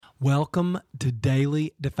Welcome to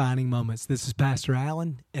Daily Defining Moments. This is Pastor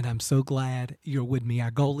Allen, and I'm so glad you're with me.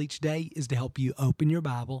 Our goal each day is to help you open your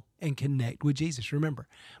Bible and connect with Jesus. Remember,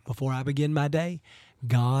 before I begin my day,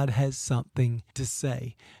 God has something to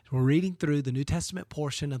say. We're reading through the New Testament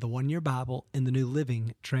portion of the One Year Bible in the New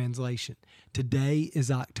Living Translation. Today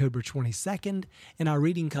is October 22nd, and our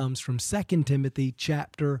reading comes from 2 Timothy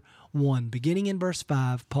chapter 1. Beginning in verse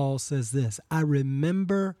 5, Paul says this, I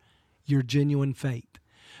remember your genuine faith.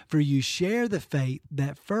 For you share the faith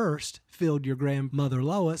that first filled your grandmother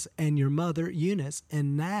Lois and your mother Eunice,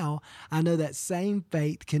 and now I know that same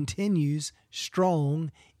faith continues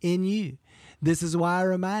strong in you. This is why I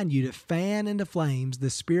remind you to fan into flames the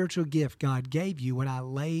spiritual gift God gave you when I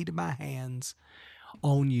laid my hands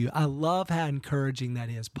on you. I love how encouraging that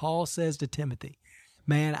is. Paul says to Timothy,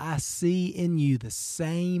 man, I see in you the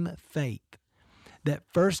same faith that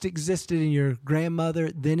first existed in your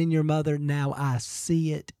grandmother, then in your mother. Now I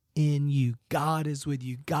see it in you. God is with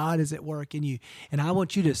you. God is at work in you. And I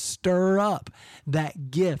want you to stir up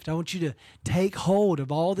that gift. I want you to take hold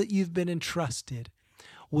of all that you've been entrusted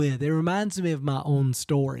with. It reminds me of my own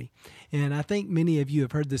story. And I think many of you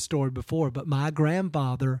have heard this story before, but my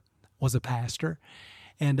grandfather was a pastor.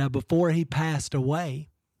 And before he passed away,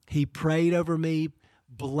 he prayed over me,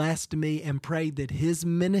 blessed me, and prayed that his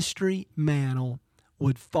ministry mantle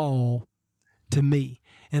would fall to me.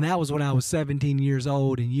 And that was when I was 17 years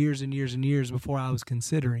old and years before I was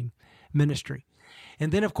considering ministry.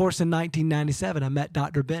 And then, of course, in 1997, I met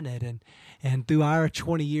Dr. Bennett. And through our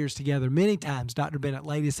 20 years together, many times Dr. Bennett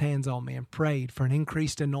laid his hands on me and prayed for an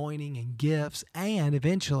increased anointing and gifts, and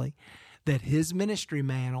eventually that his ministry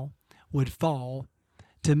mantle would fall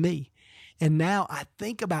to me. And now I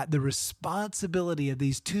think about the responsibility of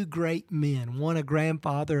these two great men, one a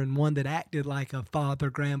grandfather and one that acted like a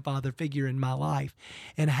grandfather figure in my life,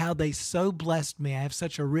 and how they so blessed me. I have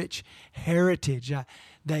such a rich heritage.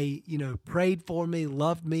 They, prayed for me,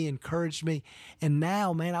 loved me, encouraged me. And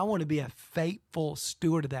now, man, I want to be a faithful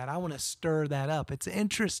steward of that. I want to stir that up. It's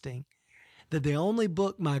interesting that the only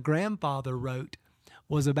book my grandfather wrote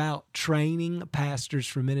was about training pastors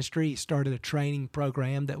for ministry. He started a training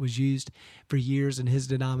program that was used for years in his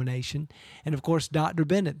denomination. And of course, Dr.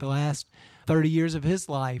 Bennett, the last 30 years of his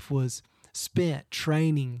life was spent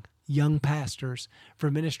training young pastors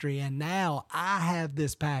for ministry. And now I have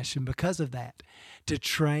this passion because of that to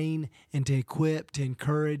train and to equip, to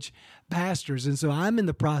encourage pastors. And so I'm in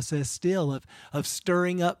the process still of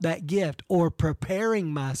stirring up that gift or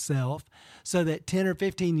preparing myself so that 10 or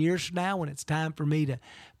 15 years from now, when it's time for me to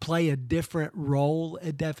play a different role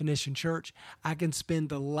at Definition Church, I can spend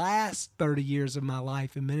the last 30 years of my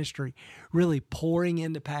life in ministry really pouring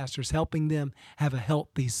into pastors, helping them have a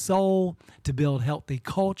healthy soul, to build healthy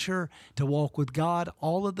culture, to walk with God,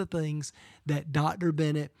 all of the things that Dr.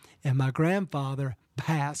 Bennett and my grandfather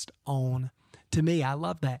passed on to me. I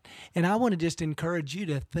love that. And I want to just encourage you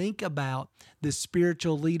to think about the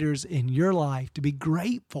spiritual leaders in your life, to be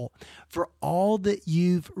grateful for all that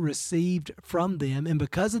you've received from them. And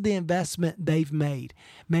because of the investment they've made,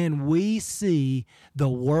 man, we see the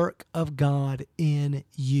work of God in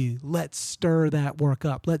you. Let's stir that work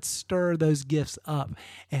up. Let's stir those gifts up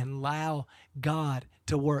and allow God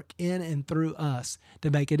to work in and through us to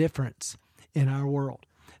make a difference in our world.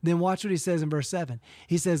 Then watch what he says in verse 7.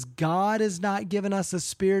 He says, God has not given us a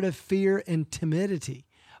spirit of fear and timidity,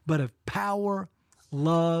 but of power,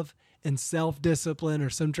 love, and self-discipline, or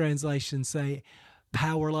some translations say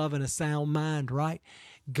power, love, and a sound mind, right?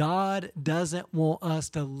 God doesn't want us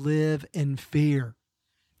to live in fear.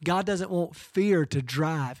 God doesn't want fear to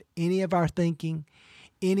drive any of our thinking,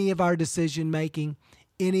 any of our decision-making,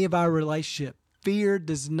 any of our relationship. Fear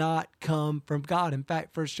does not come from God. In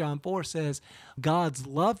fact, 1 John 4 says, God's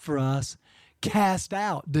love for us casts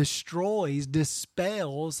out, destroys,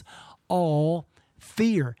 dispels all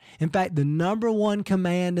fear. In fact, the number one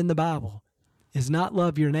command in the Bible is not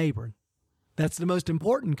love your neighbor. That's the most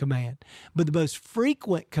important command. But the most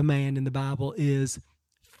frequent command in the Bible is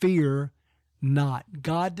fear not.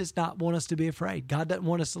 God does not want us to be afraid. God doesn't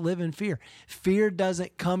want us to live in fear. Fear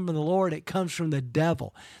doesn't come from the Lord. It comes from the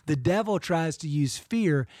devil. The devil tries to use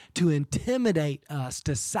fear to intimidate us,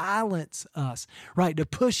 to silence us, right? To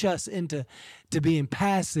push us into being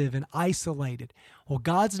passive and isolated. Well,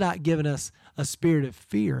 God's not given us a spirit of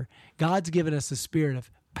fear. God's given us a spirit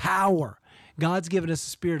of power. God's given us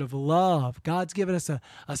a spirit of love. God's given us a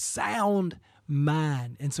sound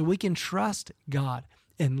mind. And so we can trust God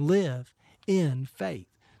and live in faith.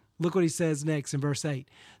 Look what he says next in verse 8.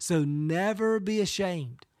 So never be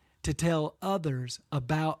ashamed to tell others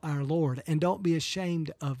about our Lord, and don't be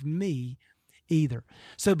ashamed of me either.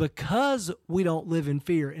 So because we don't live in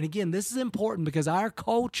fear, and again, this is important because our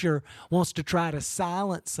culture wants to try to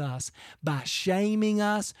silence us by shaming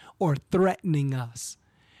us or threatening us.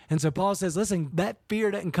 And so Paul says, listen, that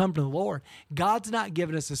fear doesn't come from the Lord. God's not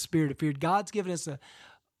giving us a spirit of fear. God's given us a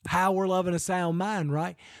power, love, and a sound mind,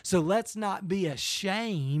 right? So let's not be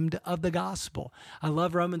ashamed of the gospel. I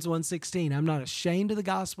love Romans 1:16. I'm not ashamed of the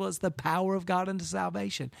gospel. It's the power of God unto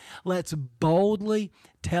salvation. Let's boldly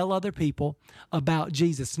tell other people about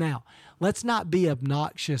Jesus. Now, let's not be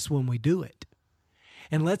obnoxious when we do it.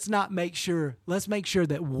 And let's make sure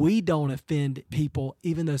that we don't offend people,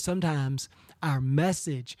 even though sometimes our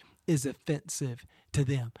message is offensive to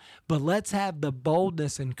them. But let's have the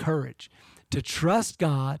boldness and courage to trust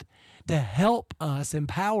God, to help us,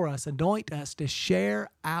 empower us, anoint us to share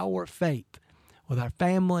our faith with our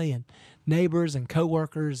family and neighbors and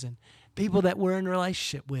coworkers and people that we're in a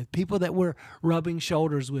relationship with, people that we're rubbing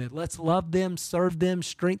shoulders with. Let's love them, serve them,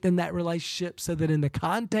 strengthen that relationship so that in the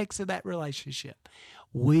context of that relationship,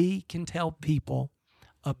 we can tell people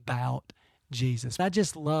about Jesus. I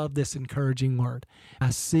just love this encouraging word. I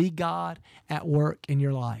see God at work in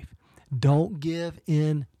your life. Don't give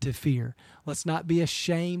in to fear. Let's not be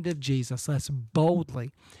ashamed of Jesus. Let's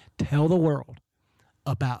boldly tell the world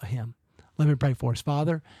about him. Let me pray for us.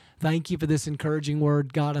 Father, thank you for this encouraging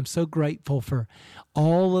word. God, I'm so grateful for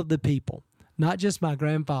all of the people, not just my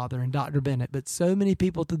grandfather and Dr. Bennett, but so many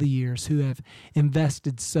people through the years who have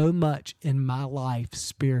invested so much in my life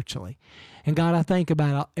spiritually. And God, I think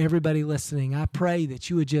about everybody listening. I pray that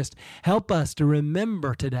you would just help us to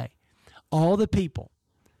remember today all the people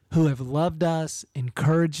who have loved us,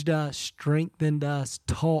 encouraged us, strengthened us,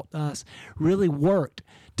 taught us, really worked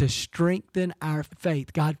to strengthen our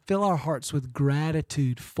faith. God, fill our hearts with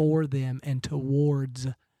gratitude for them and towards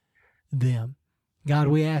them. God,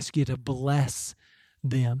 we ask you to bless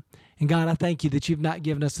them. And God, I thank you that you've not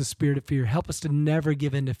given us a spirit of fear. Help us to never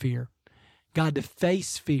give in to fear. God, to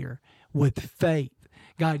face fear with faith.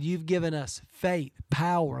 God, you've given us faith,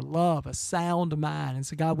 power, love, a sound mind. And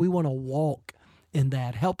so, God, we want to walk in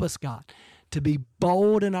that. Help us, God, to be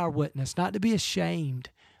bold in our witness, not to be ashamed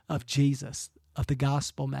of Jesus, of the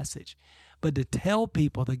gospel message, but to tell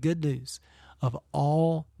people the good news of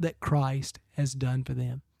all that Christ has done for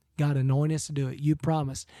them. God, anoint us to do it. You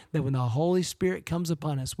promised that when the Holy Spirit comes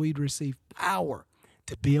upon us, we'd receive power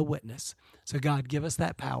to be a witness. So God, give us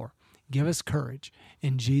that power. Give us courage.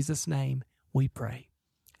 In Jesus' name we pray.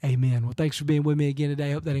 Amen. Well, thanks for being with me again today.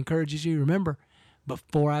 I hope that encourages you. Remember,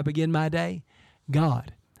 before I begin my day,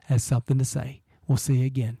 God has something to say. We'll see you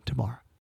again tomorrow.